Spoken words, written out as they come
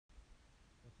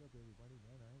up, everybody?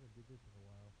 Man, I haven't did this in a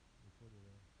while. Recorded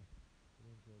an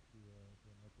intro to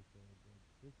an episode, but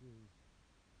this is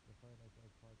the Fire Night Live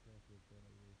podcast with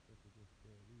your special guest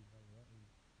Lee Naliani.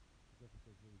 This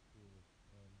episode's really cool.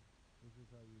 Um, this is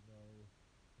how you know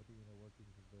the inner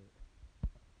workings of the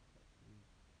podcast. We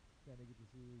kind of get to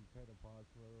see we kind of pause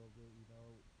for a little bit.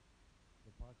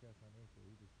 The podcast on Anchor,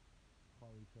 we just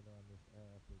call each other on this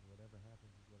app, and whatever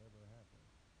happens is whatever happens.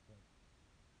 But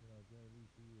Jerry Lee,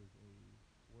 she is a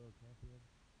world champion,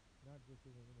 not just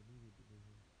in the intermediate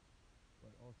division,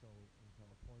 but also in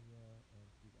California, and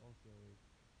she's also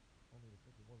only the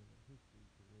second woman in history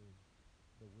to win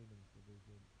the women's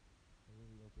division and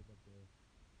really opened up the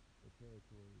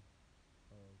territory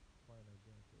of fire night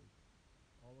dancers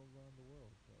all around the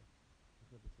world. So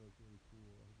this episode is really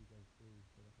cool. I hope you guys stay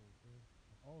for the whole thing.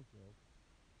 And also,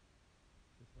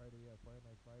 this Friday, Fire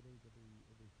Night Fridays.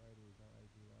 Every Friday is how I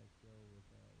do a live show with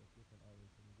different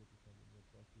artists, and you get to send in your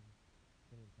questions,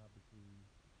 send in topics we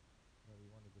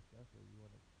want to discuss, or you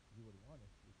would want us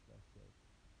to discuss. So,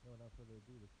 without further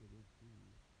ado, let's get into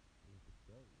the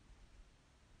episode.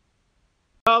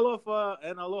 Aloha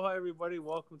and aloha, everybody.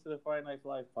 Welcome to the Fire Knife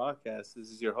Live podcast. This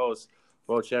is your host,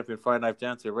 world champion Fire Knife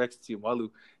dancer Rex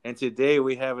Tiumalu. And today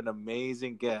we have an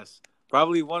amazing guest,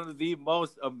 probably one of the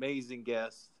most amazing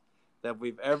guests that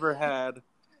we've ever had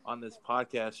on this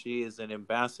podcast. She is an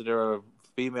ambassador of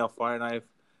female fire knife,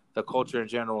 the culture in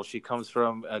general. She comes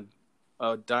from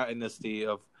a dynasty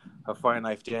of fire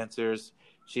knife dancers.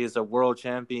 She is a world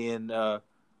champion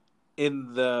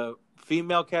in the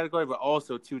female category, but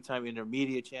also two-time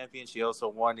intermediate champion. She also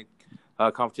won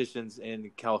competitions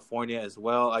in California as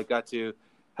well. I got to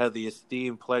have the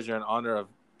esteemed pleasure and honor of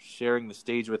sharing the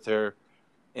stage with her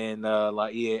in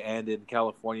Laie and in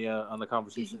California on the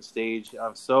competition stage.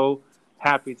 I'm so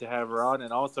happy to have her on.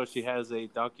 And also she has a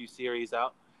docu-series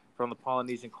out from the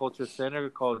Polynesian Culture Center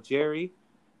called Jerry.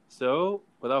 So,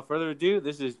 without further ado,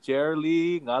 this is Jerry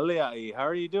Lee Ngaleai. How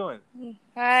are you doing?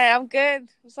 Hi, I'm good.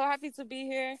 I'm so happy to be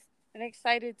here and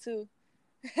excited too.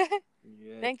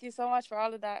 Yeah. Thank you so much for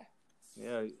all of that.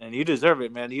 Yeah, and you deserve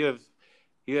it, man. You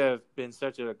have been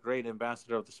such a great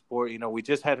ambassador of the sport. We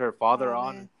just had her father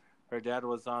on. Man. Her dad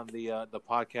was on the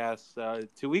podcast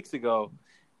 2 weeks ago,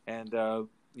 and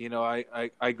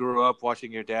I grew up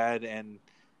watching your dad and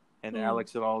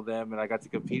Alex and all of them, and I got to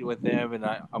compete with them, and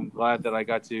I'm glad that I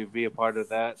got to be a part of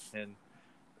that, and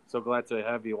so glad to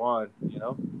have you on.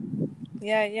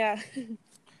 Yeah.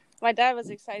 My dad was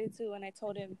excited too when I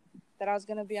told him that I was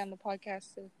gonna be on the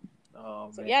podcast too.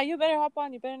 Oh, so man. yeah, you better hop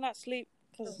on. You better not sleep,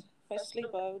 because if I sleep,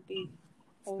 I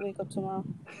would wake up tomorrow.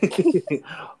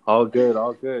 All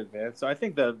good, man. So I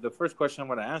think the first question I'm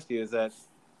going to ask you is that,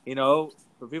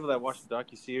 for people that watch the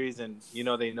docuseries and,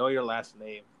 they know your last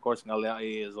name. Of course,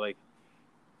 Ngaleai is like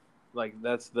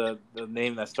that's the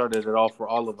name that started it all for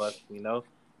all of us,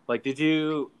 Like, did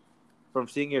you, from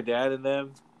seeing your dad and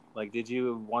them, like, did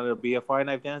you want to be a fire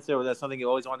knife dancer? Or was that something you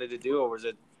always wanted to do? Or was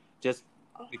it just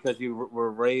because you were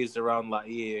raised around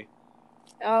Laie?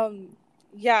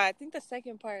 Yeah, I think the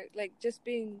second part, like just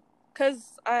being,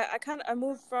 cause I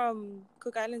moved from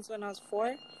Cook Islands when I was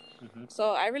 4,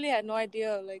 so I really had no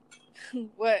idea like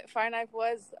what fire knife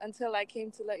was until I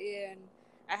came to Laie and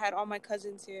I had all my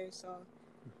cousins here. So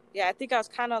yeah, I think I was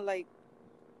kind of like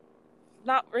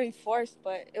not really forced,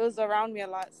 but it was around me a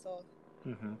lot, so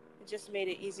it just made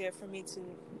it easier for me to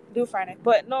do fire knife.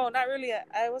 But no, not really.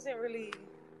 I wasn't really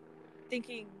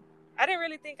thinking. I didn't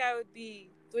really think I would be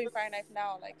doing fire knife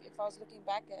now, like if I was looking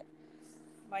back at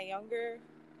my younger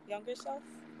self.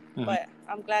 But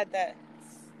I'm glad that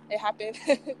it happened.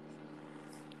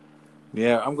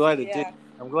 Yeah, I'm glad it did.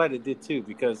 I'm glad it did too,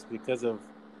 because of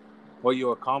what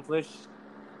you accomplished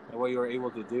and what you were able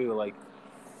to do. Like,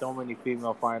 so many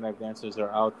female fire knife dancers are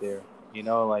out there.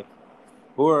 Like,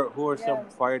 who are some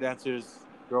fire dancers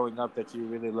growing up that you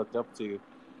really looked up to?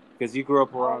 Because you grew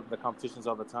up around the competitions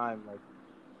all the time. Like,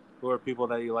 who are people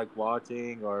that you like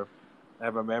watching or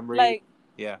have a memory? Like,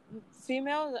 yeah,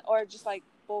 female or just like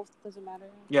both? Doesn't matter.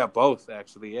 Yeah, both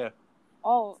actually. Yeah.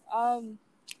 Oh,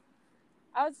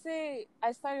 I would say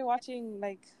I started watching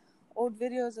like old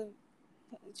videos of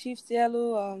Chief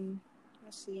Cielu.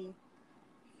 Let's see,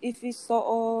 Ifi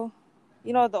So'o,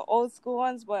 the old school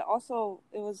ones, but also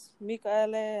it was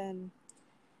Mikaele and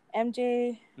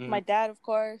MJ, my dad, of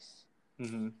course.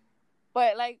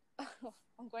 But like,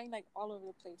 I'm going like all over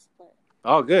the place. But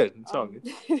oh, good. It's all good.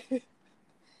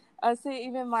 I'd say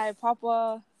even my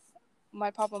papa,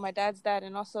 my dad's dad,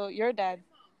 and also your dad.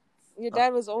 Your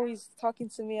dad was always talking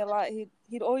to me a lot.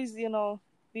 He'd always,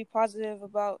 be positive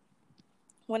about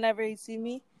whenever he'd see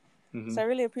me. So I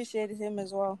really appreciated him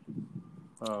as well.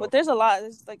 But there's a lot.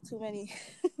 There's like too many.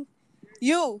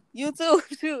 You too.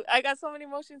 Shoot, I got so many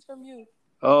emotions from you.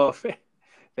 Oh,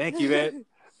 thank you, man.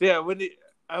 Yeah,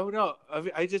 I don't know.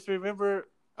 I just remember.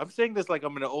 I'm saying this like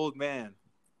I'm an old man,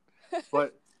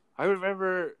 but I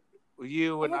remember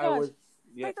you Oh when my I gosh. was.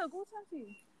 Yeah. Wait, though, go to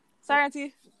Auntie. Sorry,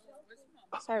 Auntie.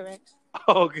 Sorry, Rex.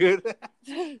 Oh, good.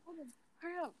 Hurry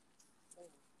up.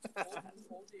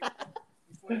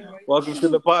 Welcome to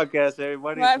the podcast,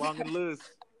 everybody. My It's long and loose.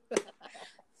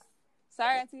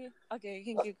 Sorry, Auntie. Okay,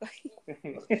 you can keep going.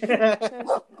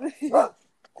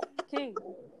 King,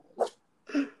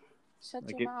 shut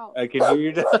your mouth. I can hear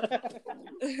you.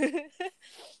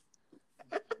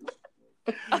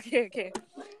 Okay.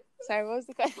 Sorry, what was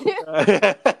the question?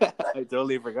 I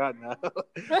totally forgot now.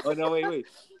 Oh no, wait.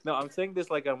 No, I'm saying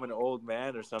this like I'm an old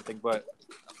man or something, but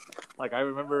like I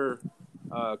remember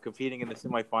competing in the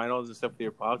semifinals and stuff with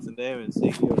your pops and them, and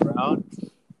seeing you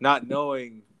around, not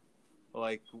knowing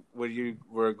like when you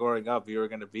were growing up, you were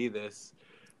going to be this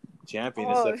champion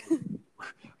and stuff.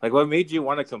 Like, what made you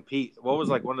want to compete? What was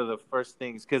like one of the first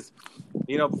things? Because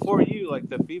before you, like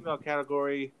the female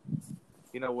category,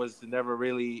 was never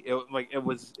really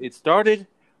it started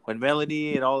when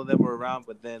Melanie and all of them were around,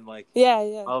 but then like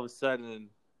all of a sudden,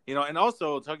 and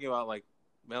also talking about like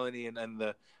Melanie and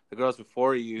the girls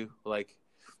before you, like,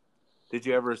 did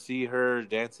you ever see her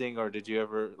dancing, or did you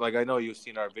ever, like, I know you've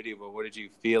seen our video, but what did you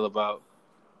feel about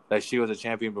that she was a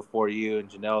champion before you and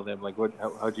Janelle them? Like,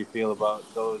 how'd you feel about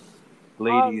those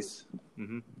ladies?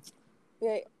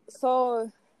 Yeah,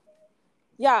 so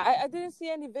yeah, I didn't see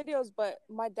any videos, but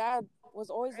my dad was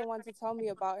always the one to tell me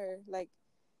about her. Like,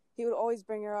 he would always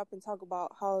bring her up and talk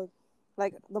about how,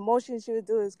 like, the motion she would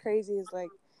do is crazy. Is like,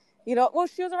 well,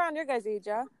 she was around your guys' age,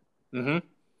 yeah?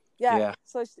 Yeah.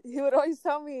 So he would always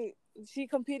tell me she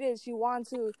competed, she won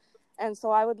too. And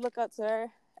so I would look up to her,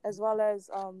 as well as,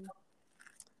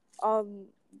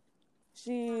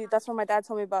 that's when my dad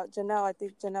told me about Janelle. I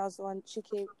think Janelle's the one, she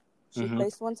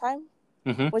placed one time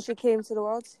when she came to the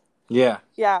Worlds. Yeah.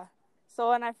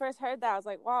 So when I first heard that, I was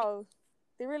like, wow,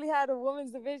 they really had a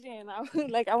women's division. I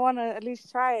want to at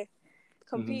least try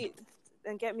compete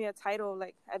and get me a title,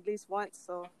 like, at least once.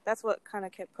 So that's what kind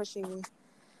of kept pushing me.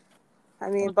 I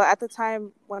mean, but at the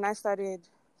time when I started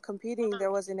competing,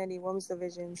 there wasn't any women's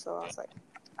division. So I was like,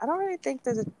 I don't really think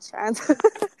there's a chance, but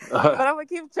I'm going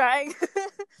to keep trying.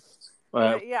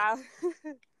 Yeah.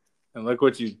 And look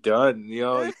what you've done.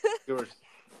 I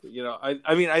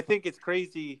mean, I think it's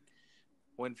crazy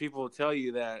when people tell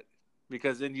you that,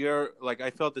 because in your, like, I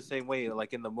felt the same way.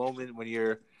 Like, in the moment when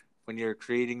you're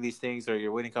creating these things or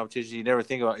you're winning competitions, you never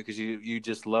think about it because you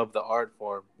just love the art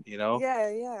form,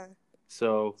 Yeah.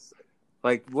 So,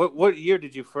 like, what year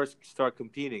did you first start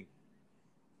competing?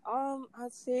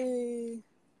 I'd say,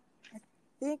 I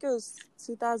think it was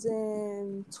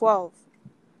 2012.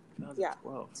 Yeah,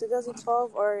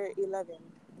 2012 or 11.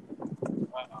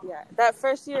 Wow. Yeah, that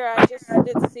first year I just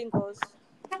did singles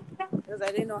because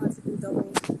I didn't know how to do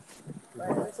doubles.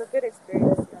 But it's a good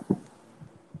experience. Yeah.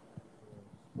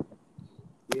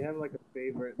 Do you have like a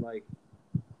favorite, like,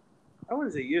 I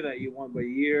wouldn't say year that you won, but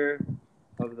year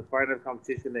of the final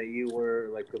competition that you were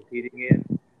like competing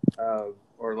in,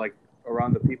 or like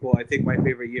around the people? I think my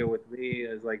favorite year with me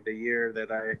is like the year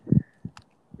that I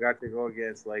got to go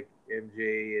against like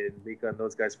MJ and Mika and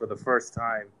those guys for the first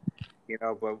time,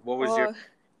 But what was your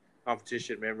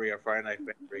competition memory or Friday night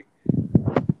memory?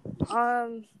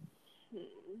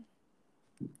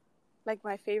 Like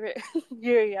my favorite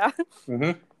year, yeah.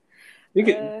 You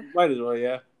can might as well,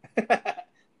 yeah.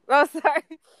 Oh, sorry.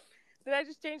 Did I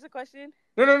just change the question?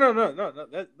 No.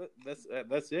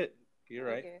 That's it. You're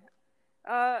right. Okay.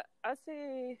 I'd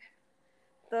say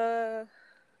let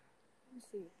me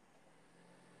see.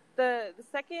 The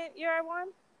second year I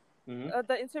won,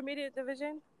 the intermediate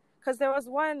division, because there was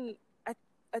one.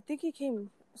 I think he came.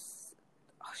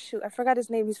 Oh shoot, I forgot his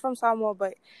name. He's from Samoa,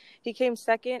 but he came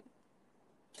second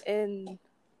in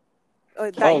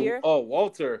that year. Oh,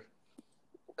 Walter.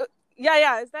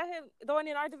 Yeah. Is that him? The one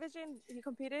in our division? He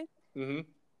competed.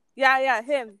 Yeah,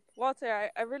 him,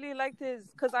 Walter. I really liked his,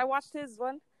 because I watched his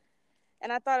one,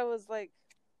 and I thought it was like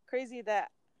crazy that,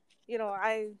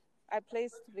 I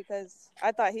placed, because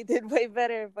I thought he did way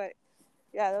better. But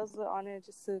yeah, that was an honor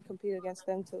just to compete against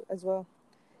them too as well.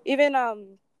 Even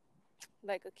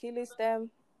like Achilles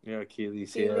them. Yeah,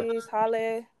 Achilles,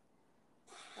 Halle.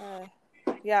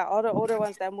 Yeah, all the older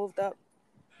ones that moved up.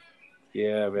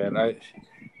 Yeah, man.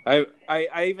 I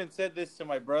even said this to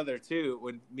my brother too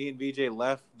when me and VJ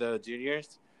left the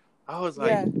juniors. I was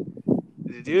like,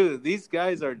 dude, these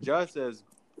guys are just as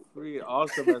pretty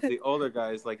awesome as the older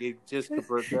guys. Like, it just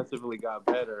progressively got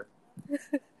better.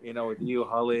 With you,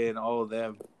 Holly, and all of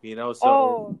them. You know, so.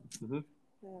 Oh. Mhm.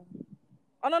 Yeah.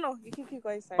 Oh no, you can keep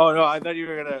going. Sorry. Oh no, I thought you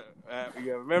were gonna.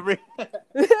 You have a memory?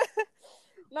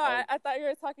 No, I thought you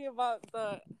were talking about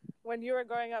when you were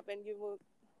growing up and you moved,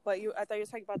 but I thought you were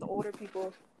talking about the older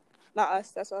people, not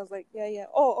us. That's why I was like, yeah.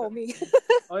 Oh, me.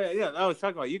 Oh yeah. I was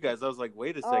talking about you guys. I was like,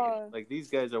 wait a second. Oh. Like these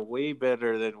guys are way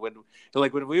better than when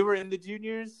we were in the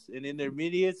juniors and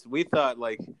intermediates. We thought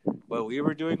like what we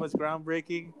were doing was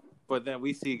groundbreaking, but then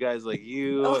we see guys like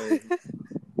you, and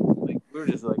like we're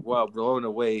just like wow, blown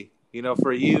away. You know,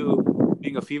 for you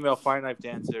being a female fine knife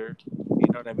dancer, you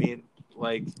know what I mean?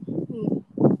 Like,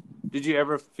 did you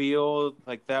ever feel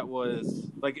like that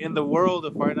was like in the world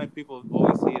of fine knife, people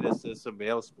always see it as a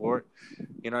male sport.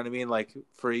 You know what I mean? Like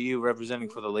for you representing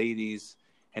for the ladies,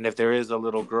 and if there is a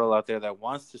little girl out there that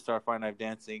wants to start fine knife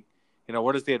dancing, you know,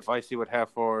 what is the advice you would have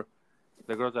for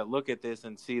the girls that look at this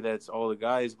and see that it's all the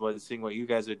guys, but seeing what you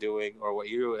guys are doing or what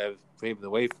you have paved the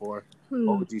way for?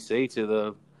 What would you say to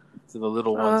the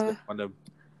little ones that want to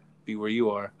be where you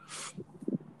are?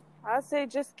 I'd say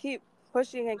just keep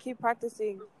pushing and keep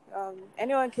practicing.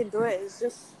 Anyone can do it. It's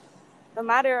just a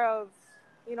matter of,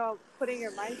 putting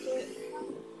your mind to it.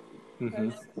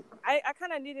 Mm-hmm. I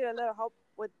kind of needed a little help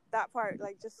with that part,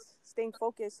 like just staying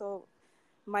focused. So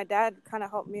my dad kind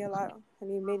of helped me a lot,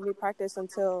 and he made me practice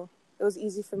until it was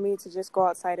easy for me to just go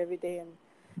outside every day and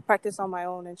practice on my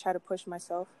own and try to push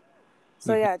myself.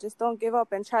 So yeah, just don't give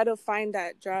up and try to find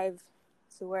that drive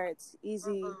to where it's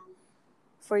easy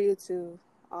for you to,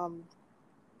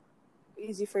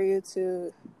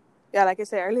 like I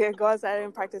said earlier, go outside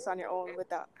and practice on your own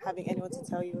without having anyone to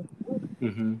tell you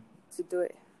to do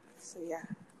it. So yeah.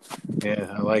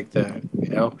 Yeah, I like that. You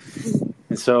know,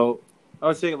 and so I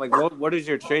was thinking, like, what is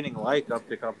your training like up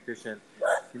to competition?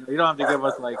 You don't have to give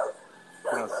us like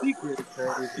secrets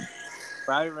or anything.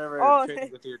 But I remember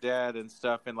training with your dad and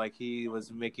stuff, and like he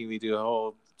was making me do a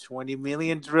whole 20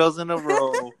 million drills in a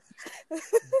row.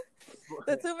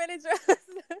 The 2-minute drills.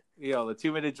 The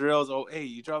 2-minute drills. Oh, hey,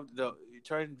 you try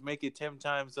to make it 10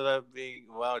 times without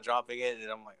dropping it,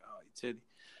 and I'm like, oh, you titty.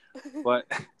 But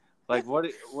like, what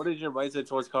is your mindset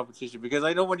towards competition? Because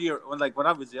I know when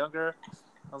I was younger,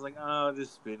 I was like, oh,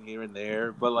 just spin here and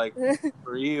there. But like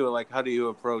for you, like, how do you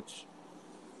approach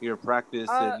your practice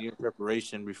and your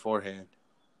preparation beforehand?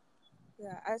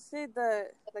 Yeah, I say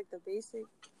the basic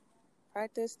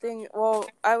practice thing. Well,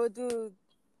 I would do.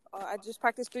 I just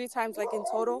practice 3 times, like in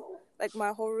total, like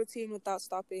my whole routine without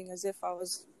stopping, as if I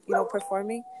was,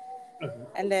 performing.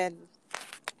 And then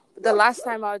the last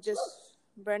time I'll just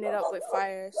burn it up with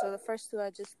fire. So the first 2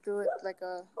 I just do it like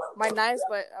my knives,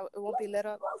 but it won't be lit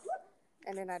up.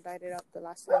 And then I dyed it up the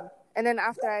last time. And then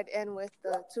after I'd end with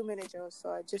the 2-minute drills. So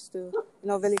I just do,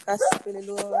 really fast, really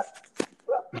low,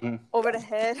 over the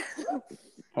head.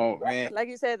 Oh man! Like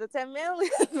you said, the 10 million.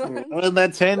 One of the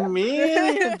 10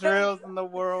 million drills in the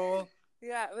world.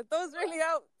 Yeah, but those really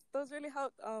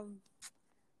help.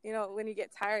 When you get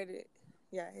tired, it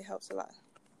helps a lot.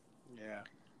 Yeah,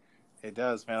 it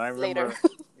does, man. I remember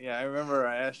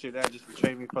I asked your dad just to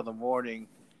train me for the morning,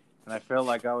 and I felt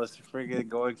like I was freaking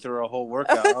going through a whole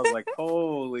workout. I was like,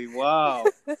 holy wow.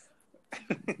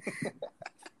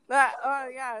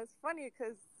 It's funny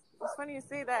because it's funny you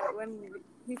say that. When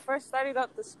he first started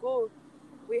up the school,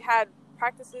 we had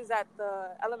practices at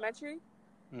the elementary,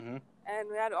 and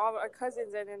we had all our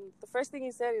cousins. And then the first thing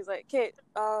he said, he's like, Kate,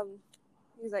 10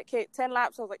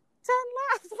 laps. I was like, 10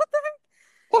 laps? What the heck?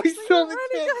 Oh, he's so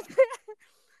excited.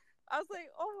 I was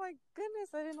like, oh my goodness,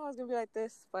 I didn't know it was gonna be like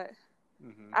this. But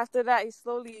after that, he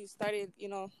slowly started.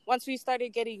 Once we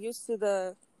started getting used to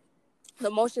the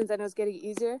motions and it was getting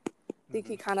easier, I think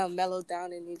he kind of mellowed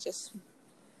down and he just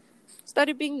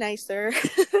started being nicer.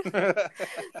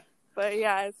 But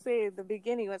yeah, I'd say the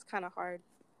beginning was kind of hard.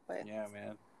 But yeah,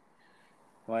 man.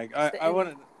 Like I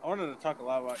wanted to talk a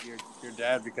lot about your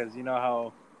dad, because you know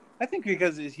how I think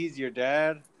because he's your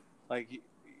dad, like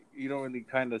you don't really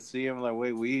kind of see him the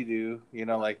way we do.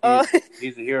 Like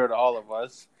he's a hero to all of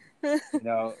us.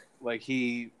 Like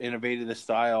he innovated the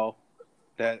style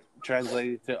that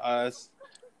translated to us,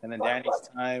 and then Danny's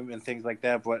time and things like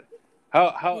that. But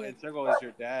how integral is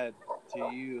your dad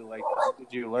to you? Like, did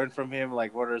you learn from him?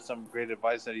 Like, what are some great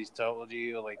advice that he's told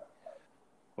you? Like,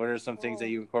 what are some things that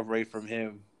you incorporate from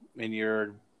him in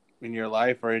your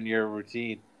life or in your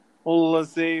routine? Well,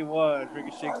 let's see what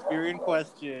freaking Shakespearean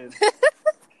question.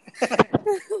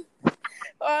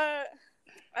 I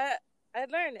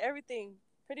learned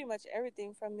pretty much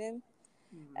everything from him,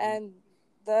 and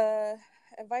the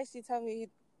advice he told me,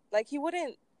 he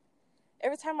wouldn't.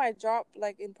 Every time I drop,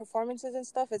 like in performances and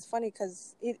stuff, it's funny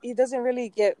because he doesn't really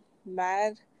get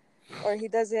mad, or he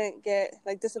doesn't get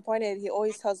disappointed. He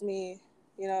always tells me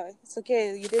you know, it's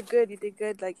okay. You did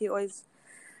good. Like, he always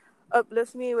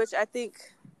uplifts me, which I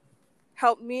think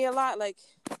helped me a lot. Like,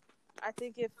 I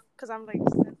think because I'm like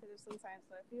sensitive sometimes,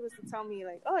 so if he was to tell me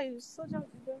like, oh, you're so drunk,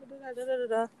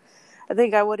 I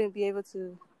think I wouldn't be able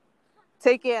to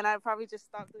take it, and I'd probably just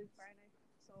stop doing Friday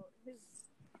night. So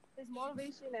his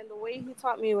motivation and the way he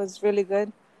taught me was really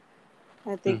good.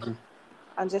 I think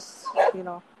I'm just, you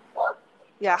know,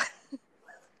 yeah.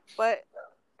 But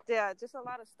yeah, just a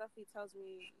lot of stuff he tells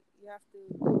me. You have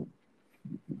to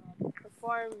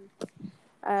perform,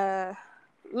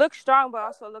 look strong, but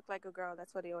also look like a girl.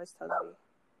 That's what he always tells me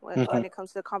when it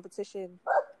comes to the competition.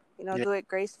 You know, do it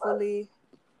gracefully,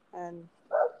 and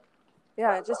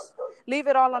yeah, just leave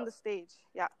it all on the stage.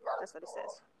 Yeah, that's what he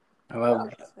says.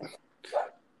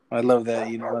 I love that.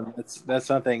 You know, that's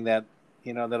something that,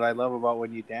 you know, that I love about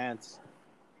when you dance.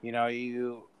 You know,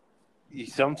 you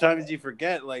sometimes you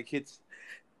forget. Like, it's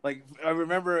like, I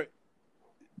remember.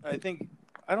 I think,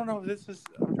 I don't know if this is.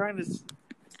 I'm trying to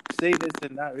say this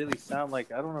and not really sound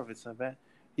like, I don't know if it's a bad.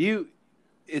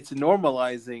 It's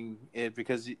normalizing it,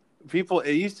 because people.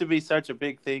 It used to be such a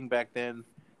big thing back then,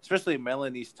 especially in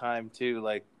Melanie's time too.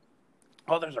 Like,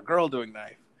 oh, there's a girl doing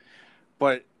knife,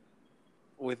 but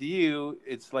with you,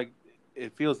 it's like,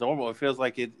 it feels normal. It feels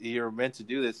like you're meant to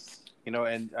do this, you know.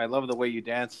 And I love the way you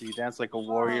dance. You dance like a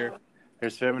warrior.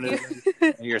 There's feminism,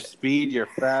 and your speed, you're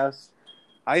fast.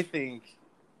 I think,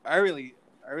 I really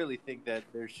think that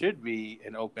there should be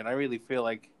an open. I really feel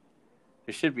like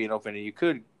there should be an open, and you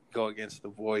could go against the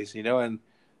boys, you know. And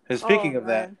speaking of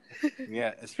that,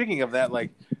 yeah. Speaking of that,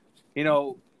 like, you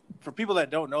know, for people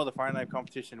that don't know the fire knife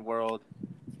competition world,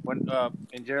 when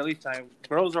in Jerry Lee's time,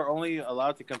 girls are only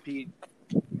allowed to compete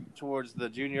towards the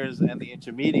juniors and the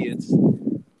intermediates,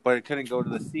 but it couldn't go to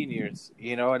the seniors.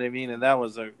 You know what I mean? And that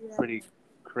was a pretty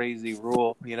crazy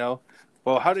rule, you know.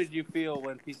 Well, how did you feel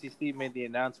when PCC made the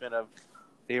announcement of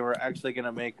they were actually going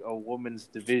to make a women's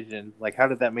division? Like, how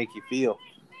did that make you feel?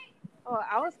 Oh,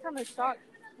 I was kind of shocked,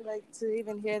 like, to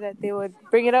even hear that they would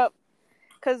bring it up.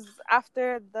 Because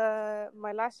after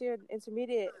my last year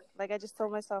intermediate, like, I just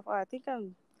told myself, oh, I think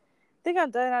I'm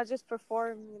done. I'll just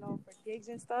perform, you know, for gigs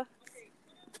and stuff.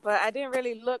 But I didn't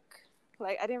really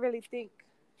I didn't really think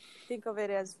of it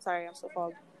as, sorry, I'm so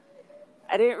fogged.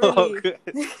 I didn't really. Oh, good.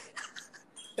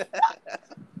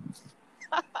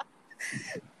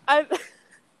 What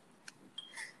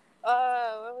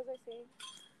was I saying?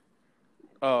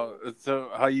 Oh, so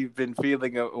how you've been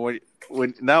feeling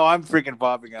when now I'm freaking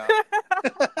bobbing out.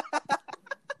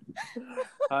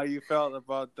 How you felt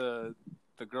about the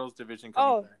girls division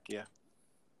coming back?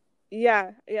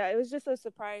 Yeah. It was just a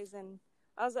surprise, and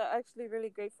I was actually really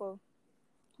grateful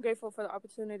for the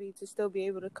opportunity to still be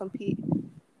able to compete,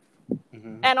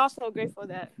 and also grateful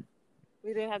that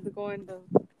we didn't have to go in the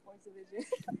boys division,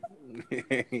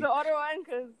 the other one,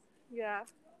 because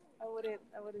I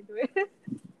wouldn't do it.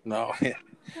 No, yeah.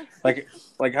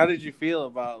 Like how did you feel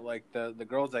about like the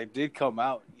girls that did come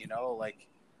out? You know, like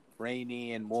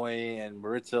Rainey and Moy and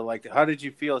Maritza. Like, how did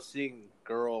you feel seeing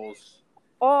girls?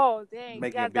 Oh, dang!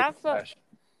 Making a big splash?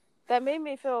 That made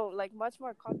me feel like much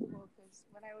more comfortable, because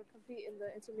when I would compete in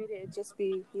the intermediate, it'd just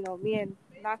be, you know, me and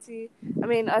Nati. I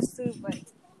mean, us too, but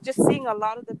just seeing a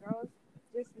lot of the girls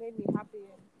just made me happy,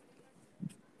 and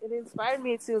it inspired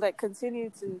me to like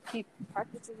continue to keep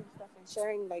practicing and stuff and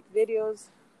sharing like videos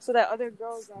so that other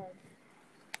girls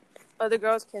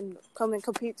can come and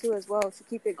compete too as well, to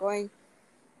keep it going,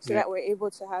 so that we're able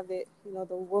to have it, you know,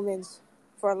 the women's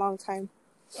for a long time.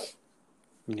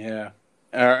 Yeah,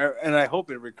 and I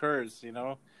hope it recurs. You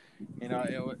know,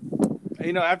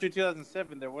 after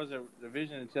 2007, there was a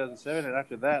division in 2007, and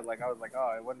after that, like, I was like,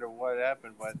 oh, I wonder what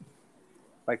happened. But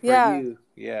like, for you,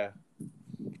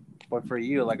 But for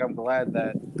you, like, I'm glad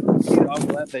that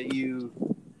you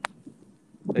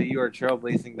are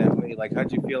trailblazing that way. Like,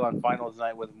 how'd you feel on finals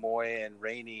night with Moy and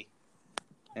Rainey,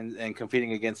 and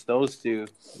competing against those two?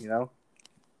 You know.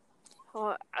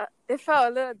 Well, it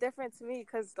felt a little different to me,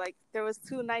 because like there was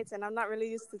 2 nights, and I'm not really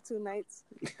used to 2 nights.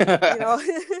 You know,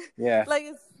 Yeah.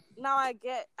 Like, now I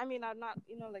get. I mean, I'm not,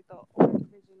 you know, like the older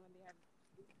division when they have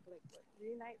like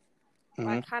 3 nights.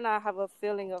 I kind of have a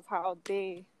feeling of how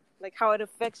it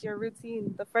affects your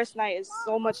routine. The first night is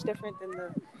so much different than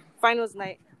the finals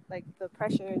night. Like, the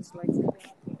pressure is like really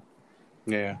high.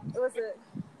 Yeah. It was a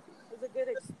good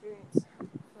experience.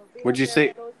 So Would you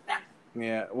say?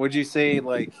 Yeah. Would you say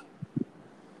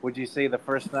the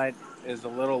first night is a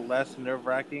little less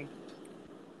nerve-wracking?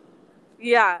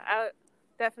 Yeah,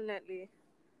 definitely.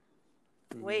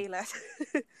 Way less.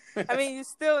 I mean, you're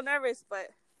still nervous,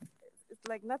 but it's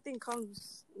like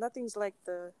nothing's like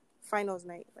the finals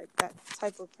night, like that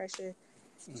type of pressure.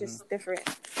 It's just different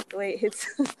the way it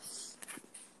hits.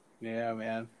 Yeah,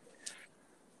 man.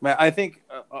 Man, I think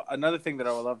another thing that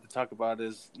I would love to talk about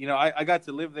is, I got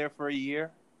to live there for a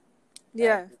year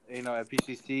Yeah. at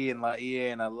PCC in La Ie,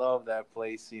 and I love that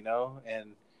place,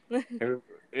 and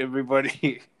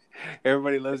everybody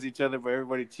everybody loves each other, but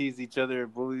everybody teases each other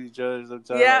and bullies each other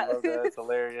sometimes. Yeah. I love that. It's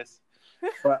hilarious.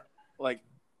 But, like,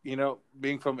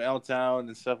 being from L Town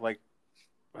and stuff, like,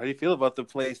 how do you feel about the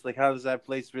place? Like, how does that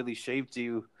place really shaped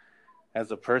you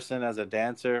as a person, as a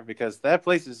dancer? Because that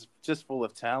place is just full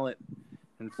of talent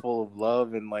and full of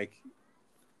love, and, like,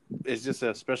 it's just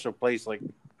a special place. Like,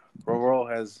 what role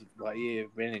has La Ie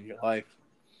been in your life?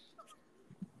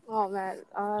 Oh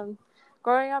man,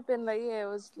 growing up in La Ie, it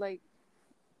was like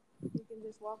you can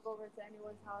just walk over to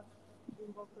anyone's house, you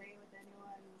can go play with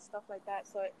anyone and stuff like that.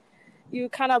 So you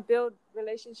kind of build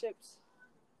relationships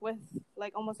with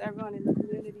like almost everyone in the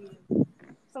community.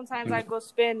 Sometimes I go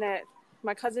spin at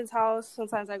my cousin's house.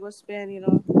 Sometimes I go spin,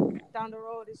 down the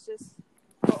road. It's just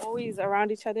we're always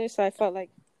around each other. So I felt like,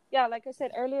 yeah, like I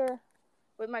said earlier,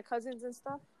 with my cousins and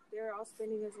stuff, they were all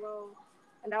spinning as well,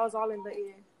 and that was all in La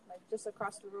Ie, like just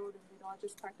across the road, and they'd all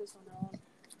just practice on their own.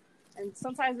 And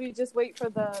sometimes we just wait for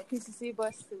the PCC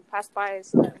bus to pass by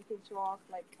so that we can show off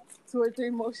like 2 or 3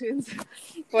 motions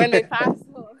when they pass.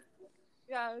 So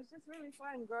yeah, it was just really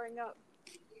fun growing up,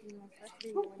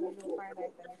 especially when you do fire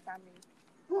knife and your family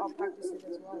all practice it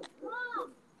as well.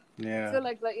 Yeah. I feel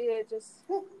like it just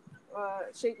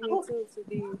shaped me too to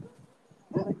be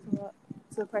like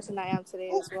to the person I am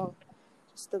today as well.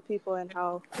 Just the people and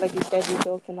how, like you said, you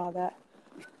built and all that.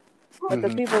 But the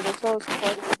people, they're so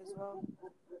supportive as well. And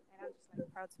I'm just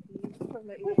like proud to be from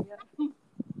the area.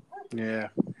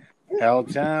 Yeah. L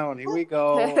Town, here we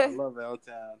go. I love L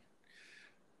Town.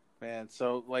 Man,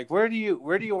 so like where do you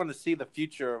want to see the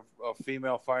future of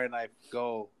female fire knife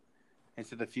go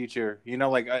into the future?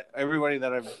 Like everybody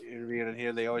that I've interviewed in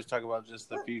here, they always talk about just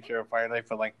the future of fire knife,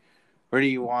 but like where do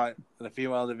you want the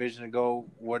female division to go?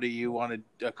 What do you want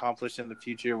to accomplish in the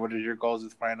future? What are your goals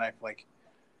with fire knife? Like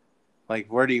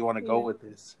where do you want to go with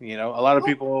this? A lot of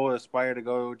people aspire to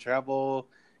go travel,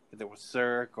 either with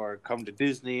Cirque or come to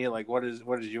Disney. Like what is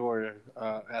your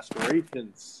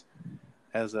aspirations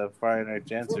as a fire knife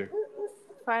dancer?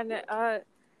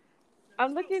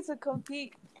 I'm looking to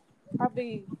compete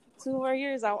probably 2 more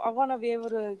years. I want to be able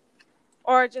to,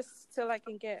 or just till I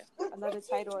can get another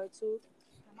title or 2.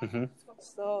 Mm-hmm.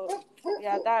 So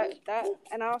yeah, that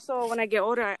and also when I get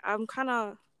older, I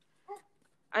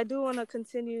do want to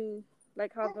continue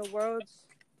like how the world's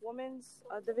women's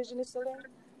division is still in.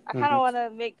 I kind of want to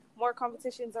make more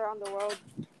competitions around the world,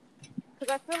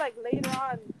 because I feel like later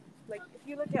on, like if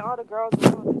you look at all the girls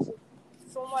around, there's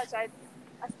just so much. I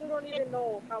still don't even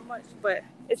know how much, but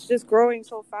it's just growing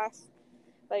so fast.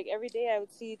 Like every day I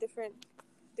would see different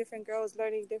girls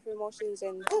learning different motions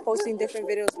and posting different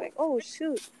videos. Like, oh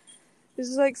shoot,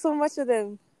 there's like so much of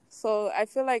them. So I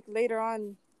feel like later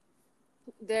on,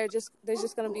 there's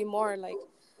just gonna be more, like,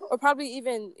 or probably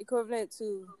even equivalent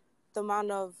to the amount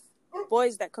of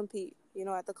boys that compete,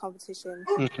 at the competition.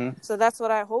 So that's what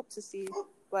I hope to see.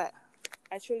 But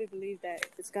I truly believe that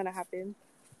it's gonna happen,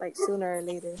 like sooner or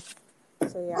later.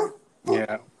 So yeah.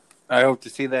 Yeah, I hope to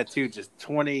see that too. Just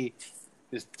 20,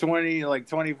 like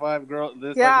 25 girls.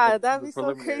 Yeah, that'd be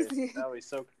so crazy. That'd be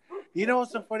so.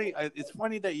 What's so funny? It's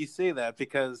funny that you say that,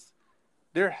 because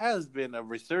there has been a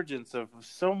resurgence of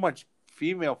so much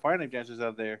female fire knife dancers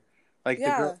out there. Like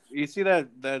you see that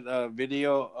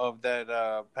video of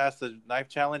that Pass the Knife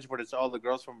challenge, where it's all the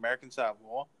girls from American Style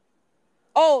Wall.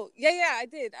 Oh yeah, I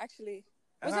did actually.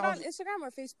 Was it on Instagram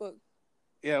or Facebook?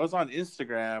 Yeah, it was on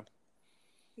Instagram.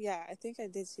 Yeah, I think I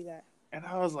did see that. And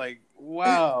I was like,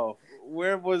 wow,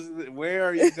 where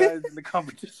are you guys in the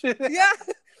competition? Yeah.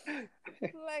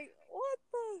 Like, what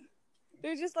the?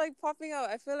 They're just like popping out.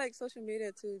 I feel like social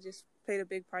media too just played a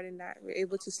big part in that. We're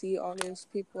able to see all those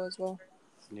people as well.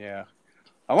 Yeah.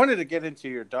 I wanted to get into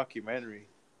your documentary.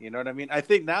 You know what I mean? I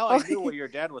think now I knew what your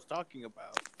dad was talking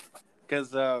about.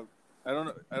 Because I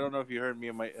don't know if you heard me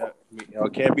and my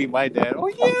can't be my dad. Oh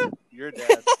yeah, your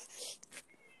dad.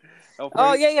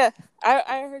 Yeah.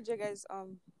 I heard your guys'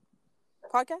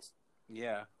 podcast.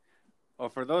 Yeah. Well,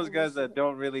 for those guys that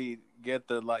don't really get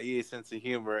the La Ie sense of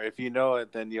humor, if you know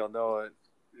it, then you'll know it.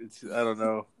 I don't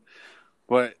know.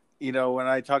 But, when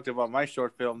I talked about my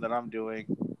short film that I'm doing,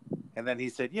 and then he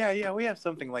said, yeah, we have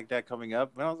something like that coming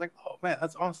up. And I was like, oh, man,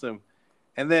 that's awesome.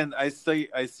 And then I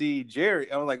see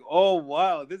Jerry. I was like, oh,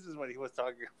 wow, this is what he was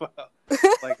talking about.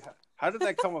 Like, how did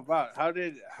that come about? How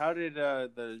did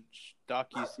the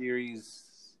docuseries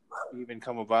even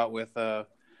come about with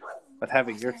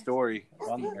having your story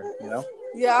on there,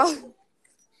 Yeah.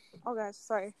 Oh, guys,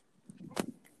 sorry.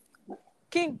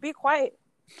 King, be quiet.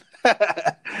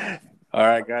 All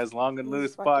right, guys. Long and He's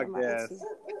Loose barking at my podcast.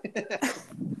 exes.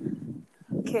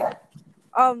 Okay.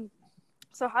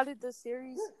 So how did the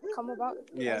series come about?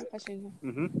 Yeah. That's a question.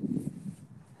 Mm-hmm.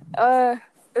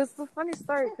 It's a funny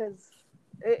story because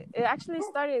it actually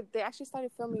started. They actually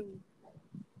started filming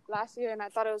last year, and I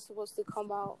thought it was supposed to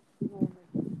come out, like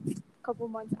a couple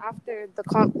months after the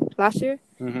comp last year.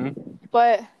 Mm-hmm.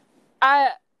 But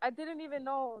I didn't even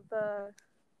know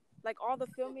all the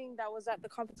filming that was at the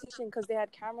competition because they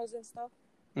had cameras and stuff,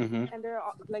 Mm-hmm. and they're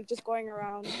like just going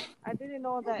around. I didn't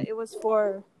know that it was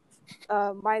for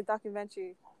my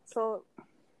documentary. So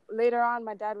later on,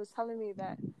 my dad was telling me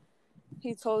that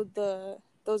he told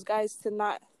those guys to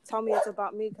not tell me it's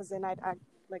about me because then I'd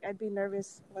be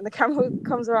nervous when the camera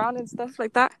comes around and stuff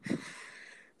like that.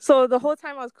 So the whole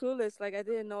time I was clueless, like I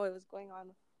didn't know it was going on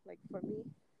like for me.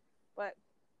 But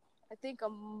I think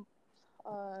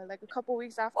like a couple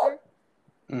weeks after,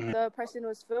 the person who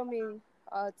was filming,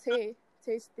 Tay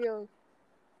Steele,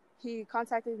 he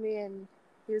contacted me and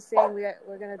he was saying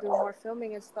we're gonna do more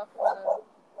filming and stuff for the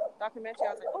documentary.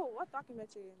 I was like, oh, what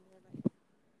documentary? And they're like,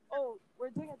 oh, we're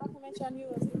doing a documentary on you. I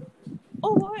was like,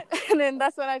 oh, what? And then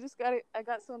that's when I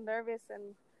got so nervous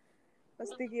and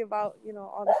was thinking about,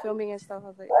 all the filming and stuff. I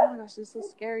was like, oh my gosh, this is so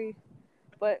scary.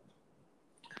 But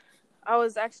I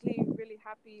was actually really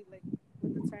happy, like,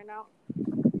 with the turnout.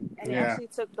 And it actually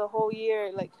took the whole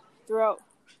year, like, throughout.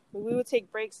 We would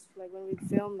take breaks, like, when we'd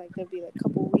film, like, there'd be, like, a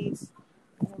couple weeks.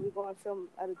 And then we'd go and film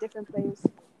at a different place.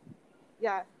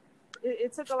 Yeah.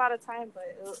 It took a lot of time, but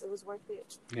it was worth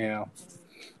it. Yeah.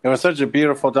 It was such a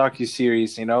beautiful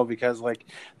docuseries, because, like,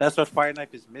 that's what Fire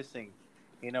Knife is missing.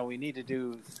 We need to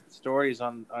do stories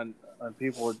on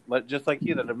people just like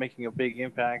you that are making a big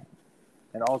impact,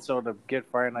 and also to get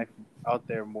Fire Knife out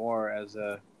there more as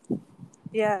a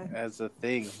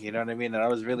thing. You know what I mean? And I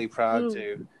was really proud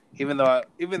to, even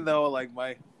though like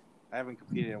I haven't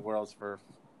competed in Worlds for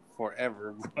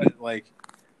forever, but like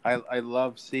I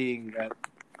love seeing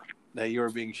that you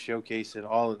were being showcased and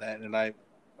all of that, and I'm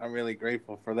really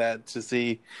grateful for that, to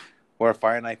see where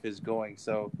Fire Knife is going.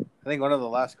 So I think one of the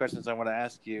last questions I want to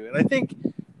ask you, and I think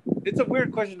it's a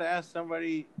weird question to ask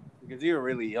somebody because you're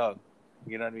really young.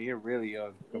 You know what I mean? You're really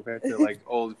young compared to like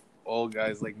old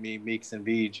guys like me, Meeks and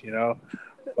Beej,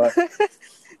 But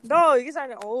no, you guys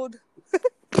aren't old.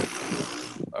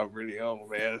 I'm really old,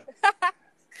 man.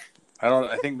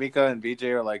 I think Mika and BJ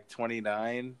are like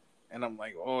 29, and I'm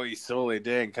like, oh, he's so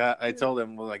dang. I told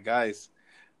them, well, like, guys,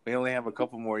 we only have a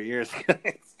couple more years,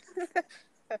 guys.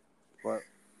 But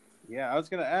yeah, I was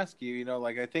gonna ask you,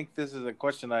 like, I think this is a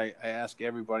question I ask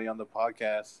everybody on the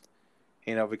podcast,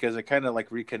 because it kind of like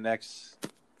reconnects.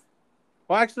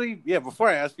 Well, actually, yeah. Before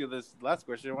I ask you this last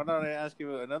question, why don't I ask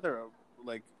you another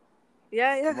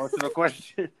emotional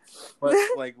question? But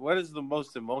like, what is the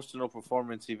most emotional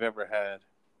performance you've ever had?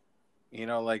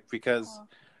 Because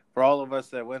for all of us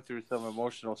that went through some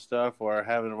emotional stuff or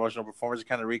have an emotional performance, it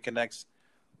kind of reconnects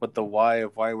with the why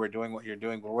of why we're doing what you're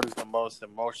doing. But what is the most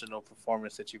emotional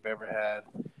performance that you've ever had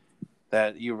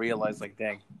that you realize, like,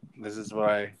 dang, this is what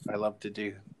I love to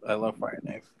do. I love Fire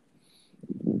Knife.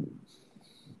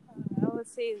 I would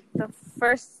say the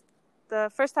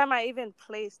first time I even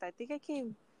placed, I think I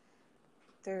came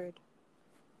third.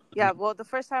 Yeah, well, the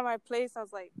first time I placed, I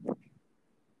was like,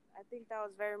 I think that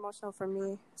was very emotional for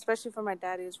me, especially for my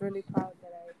dad. He was really proud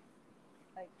that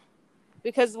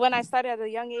because when I started at a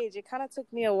young age, it kind of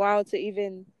took me a while to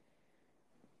even,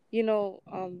 to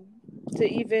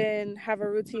even have a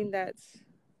routine that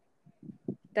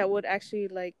would actually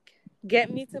like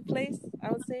get me to place.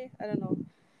 I would say, I don't know,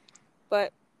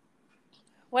 but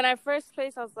when I first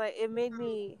placed, I was like, it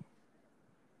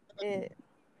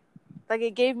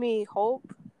gave me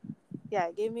hope. Yeah,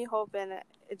 it gave me hope, and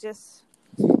it just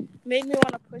made me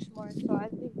want to push more. So I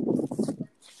think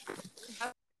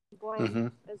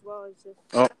going as well as just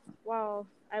wow,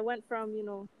 I went from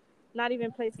not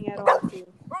even placing at all to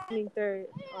winning third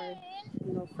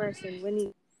or first and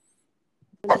winning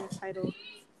the title.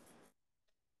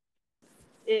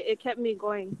 It kept me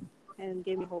going and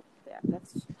gave me hope. Yeah,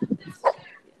 that's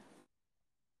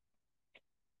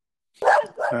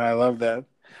I love that.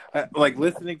 Like,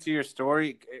 listening to your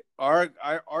story, our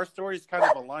stories kind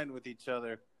of align with each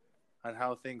other on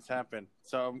how things happen.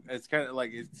 So it's kind of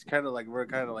like we're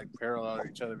kind of like parallel to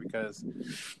each other, because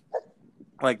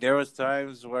like there was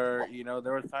times where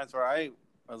I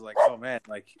was like, oh man,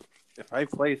 like if I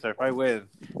place or if I win,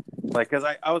 like, because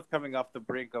I was coming off the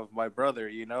brink of my brother.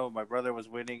 My brother was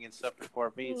winning and stuff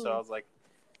before me, so I was like,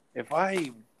 if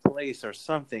I place or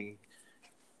something,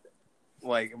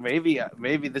 like maybe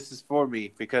this is for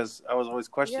me, because I was always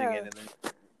questioning Yeah. it, and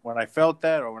then when I felt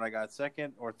that, or when I got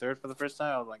second or third for the first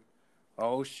time, I was like,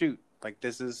 oh shoot, like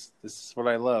this is what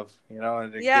I love, and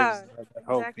it gives Yeah. that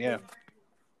hope. Yeah, Exactly.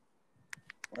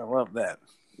 I love that.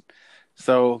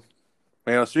 So,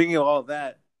 speaking of all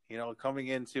that, coming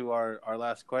into our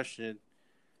last question,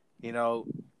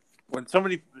 when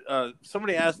somebody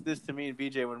asked this to me and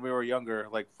BJ when we were younger,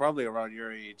 like probably around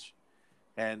your age,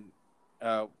 and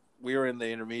uh, we were in the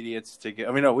intermediates together.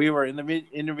 I mean, no, we were in the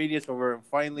intermediates, but we were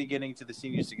finally getting to the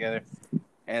seniors together.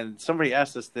 And somebody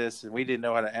asked us this, and we didn't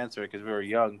know how to answer it because we were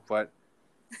young. But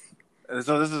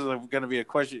so this is going to be a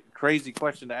crazy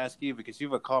question to ask you, because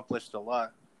you've accomplished a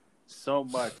lot, so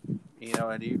much,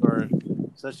 and you are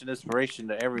such an inspiration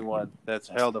to everyone that's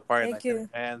held a fire Thank knife in you.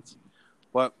 their hands.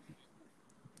 But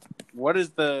what is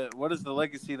the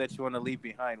legacy that you want to leave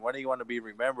behind? What do you want to be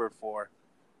remembered for?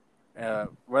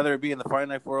 Whether it be in the fire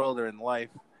knife world or in life,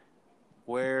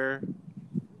 what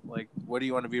do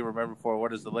you want to be remembered for?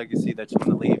 What is the legacy that you want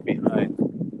to leave behind?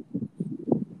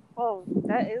 Oh,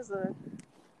 that is a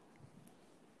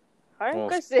hard Well,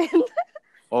 question.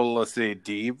 let's say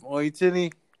deep,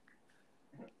 Oitini.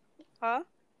 Huh?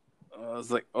 I was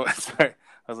like, oh, sorry.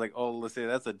 I was like, oh, let's say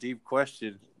that's a deep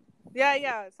question.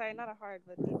 Yeah. Sorry, not a hard,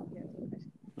 but deep. Yeah, deep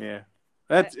question. Yeah,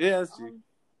 But, that's deep.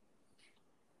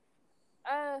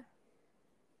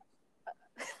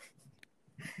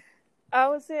 I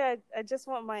would say I just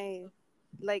want my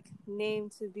name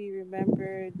to be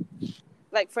remembered,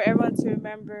 for everyone to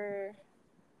remember.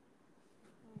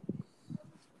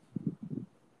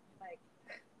 Like,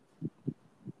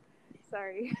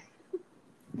 sorry.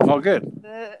 Oh, good.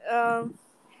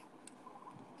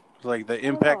 Like the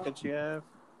impact that you have.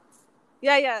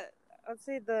 Yeah. I'd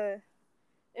say the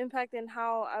impact in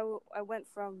how I went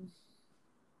from,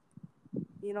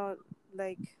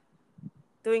 like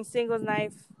doing singles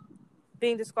knife,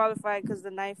 being disqualified because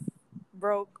the knife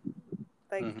broke,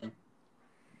 Mm-hmm.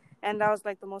 and that was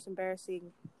the most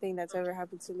embarrassing thing that's ever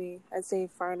happened to me. I'd say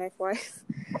fire knife wise,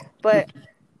 but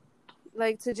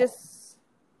to just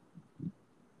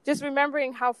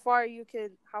remembering how far I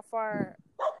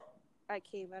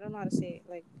came. I don't know how to say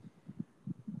it.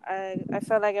 I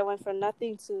felt like I went from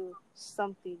nothing to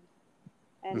something,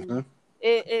 and Mm-hmm.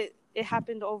 it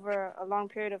happened over a long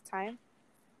period of time.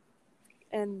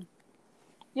 And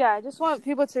yeah, I just want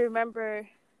people to remember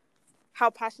how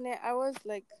passionate I was,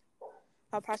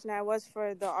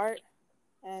 for the art,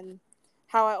 and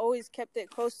how I always kept it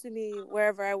close to me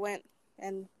wherever I went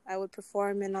and I would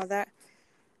perform and all that.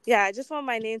 Yeah, I just want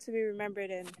my name to be remembered,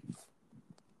 and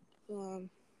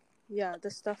the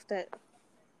stuff that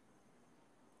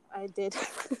I did.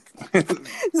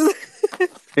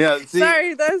 Yeah. See,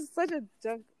 sorry, that's such a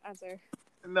junk answer.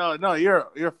 no,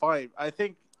 you're fine. I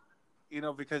think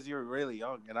because you were really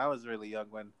young, and I was really young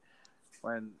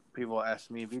when people asked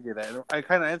me if you did that. And I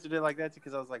kind of answered it like that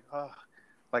because I was like, oh,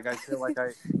 like I feel like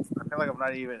I'm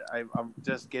not even. I'm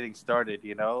just getting started,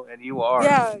 and you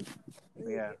are.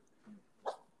 Yeah.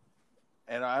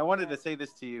 And I wanted to say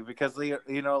this to you because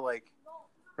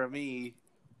for me,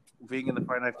 being in the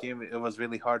fire knife game, it was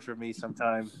really hard for me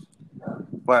sometimes.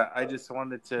 But I just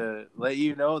wanted to let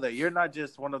you know that you're not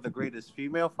just one of the greatest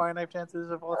female fire knife dancers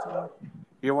of all time.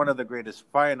 You're one of the greatest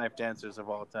fire knife dancers of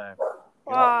all time.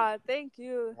 Wow, thank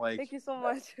you. Thank you so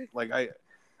much.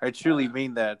 I truly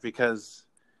mean that, because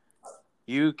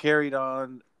you carried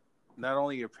on not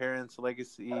only your parents'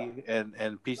 legacy and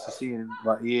PCC and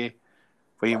Laie,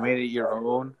 but you made it your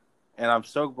own. And I'm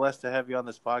so blessed to have you on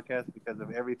this podcast because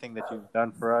of everything that you've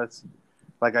done for us.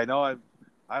 I know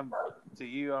I'm to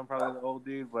you, I'm probably the old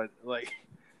dude, but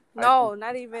no,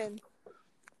 not even.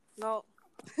 No.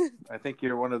 I think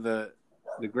you're one of the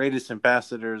greatest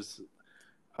ambassadors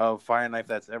of fire knife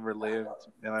that's ever lived,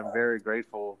 and I'm very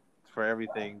grateful for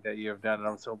everything that you have done. And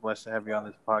I'm so blessed to have you on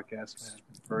this podcast, man.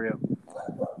 For real.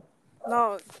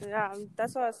 No, yeah,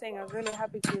 that's what I was saying. I was really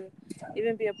happy to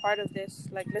even be a part of this,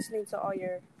 listening to all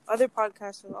your other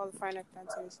podcasts with all the fire knife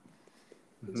dancers.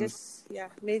 It just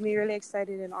made me really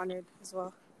excited and honored as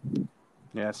well.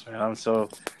 Yes, man.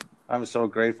 I'm so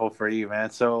grateful for you, man.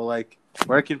 So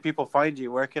where can people find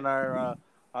you? Where can our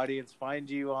audience find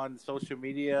you on social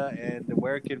media, and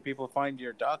where can people find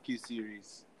your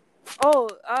docu-series? Oh,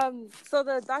 so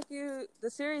the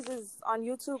series is on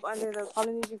YouTube under the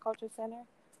Polynesian Culture Center,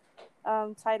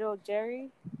 titled Jerry.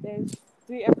 There's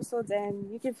 3 episodes,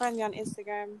 and you can find me on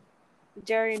Instagram,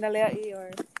 Jerry Naleai,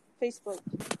 or Facebook,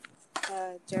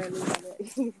 Jerry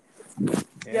Naleai.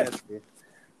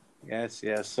 Yes,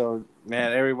 yes. So,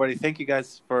 man, everybody, thank you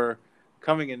guys for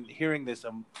coming and hearing this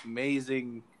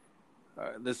amazing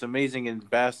this amazing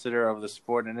ambassador of the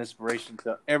sport and inspiration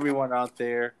to everyone out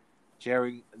there.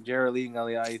 Geraldine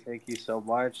Aliai, thank you so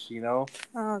much.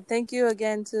 Thank you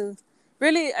again to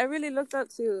really. I really looked up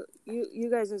to you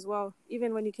guys as well.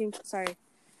 Even when you came. Sorry,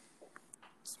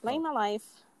 explain my life,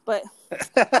 but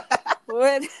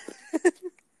when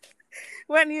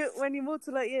when you moved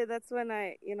to Latvia, that's when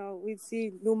we'd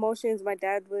see new motions. My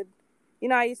dad would,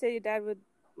 how you say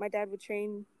my dad would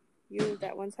train you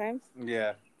that one time.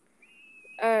 Yeah.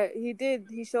 He did.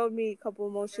 He showed me a couple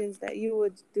of motions that you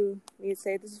would do. You'd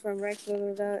say, "This is from Rex," blah,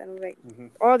 blah, blah, and like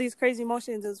all these crazy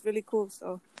motions. It was really cool.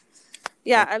 So,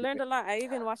 yeah, I learned a lot. I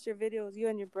even watched your videos. You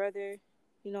and your brother,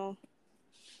 all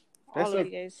of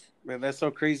you guys. Man, that's so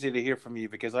crazy to hear from you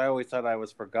because I always thought I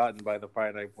was forgotten by the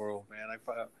Fire Knife world, man. I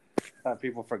thought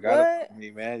people forgot about me,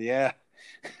 man. Yeah.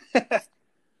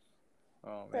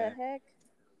 Oh man. The heck?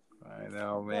 I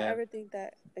know, man. Don't ever think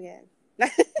that again.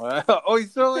 Oh, you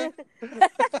still in?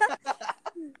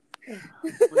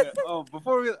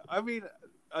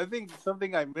 I think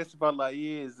something I miss about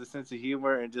Laie is the sense of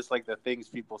humor and just like the things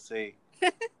people say.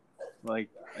 Like,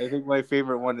 I think my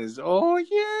favorite one is, "Oh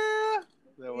yeah."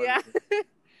 Yeah.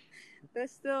 They're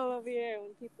still over here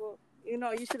when people, you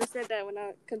should have said that when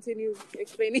I continue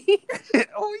explaining.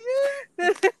 Oh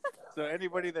yeah. So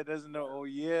anybody that doesn't know, "Oh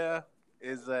yeah,"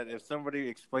 is that if somebody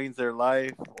explains their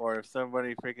life or if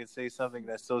somebody freaking says something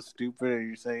that's so stupid and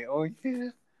you're saying, "Oh yeah."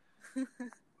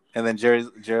 And then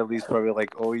Geraldine's probably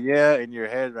like, "Oh yeah," in your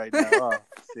head right now. Oh,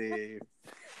 see.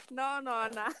 No,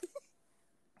 not.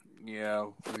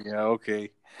 Yeah, okay.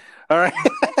 All right.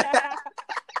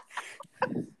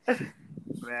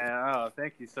 Man,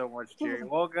 thank you so much, Jerry.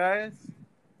 Well, guys,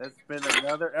 that's been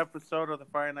another episode of the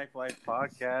Fire Knife Life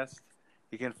podcast.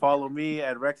 You can follow me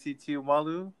at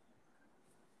Rexy2Malu.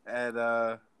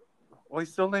 At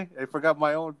still name? I forgot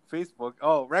my own Facebook.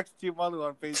 Oh, Rex2Malu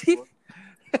on Facebook.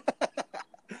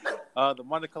 The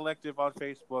Mana Collective on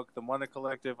Facebook, the Mana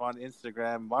Collective on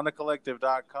Instagram,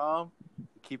 ManaCollective.com.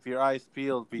 Keep your eyes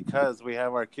peeled because we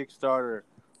have our Kickstarter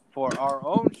for our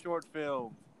own short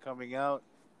film coming out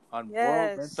on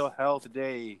World Mental Health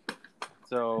Day.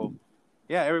 So,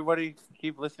 yeah, everybody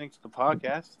keep listening to the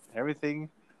podcast. Everything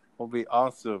will be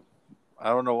awesome. I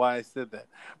don't know why I said that.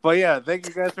 But, yeah, thank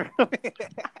you guys for coming. Cut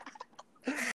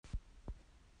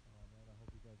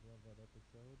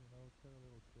a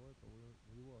little short, but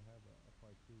we will have a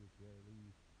part 2 with Jerry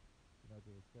Lee,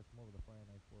 to discuss more of the Fire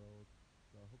Knife world.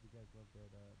 So I hope you guys loved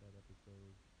that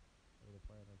episode of the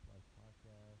Fire Knife Life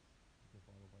podcast. You can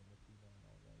follow by Messina and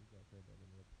all that. You guys heard that in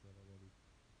the episode already.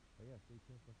 But yeah, stay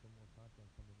tuned for some more content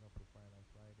coming up for Fire Knife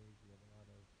Fridays. We have a lot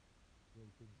of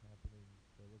great things happening.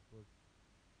 The lookbook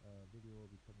video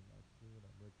will be coming out soon.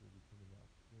 Our merch will be coming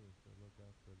out soon. So look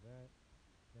out for that.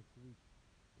 Next week,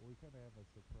 we kind of have a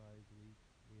surprise week.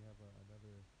 We have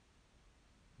another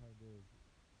kind of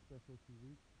specialty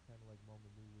week, kind of like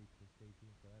Momamoo week, so stay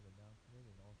tuned for that announcement.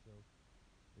 And also,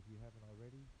 if you haven't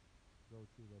already, go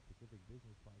to the Pacific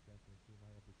Business Podcast and see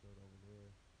my episode over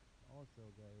there. Also,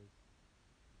 guys,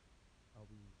 I'll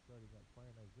be starting up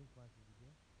Fire Knife Zoom classes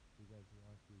again. If you guys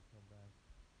want to come back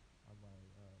on my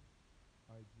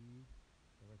IG,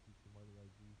 directly to my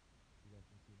IG, you guys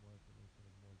can see more information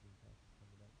of more Zoom classes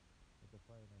coming up with the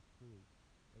Fire Knife crew.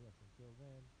 But yes, until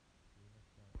then,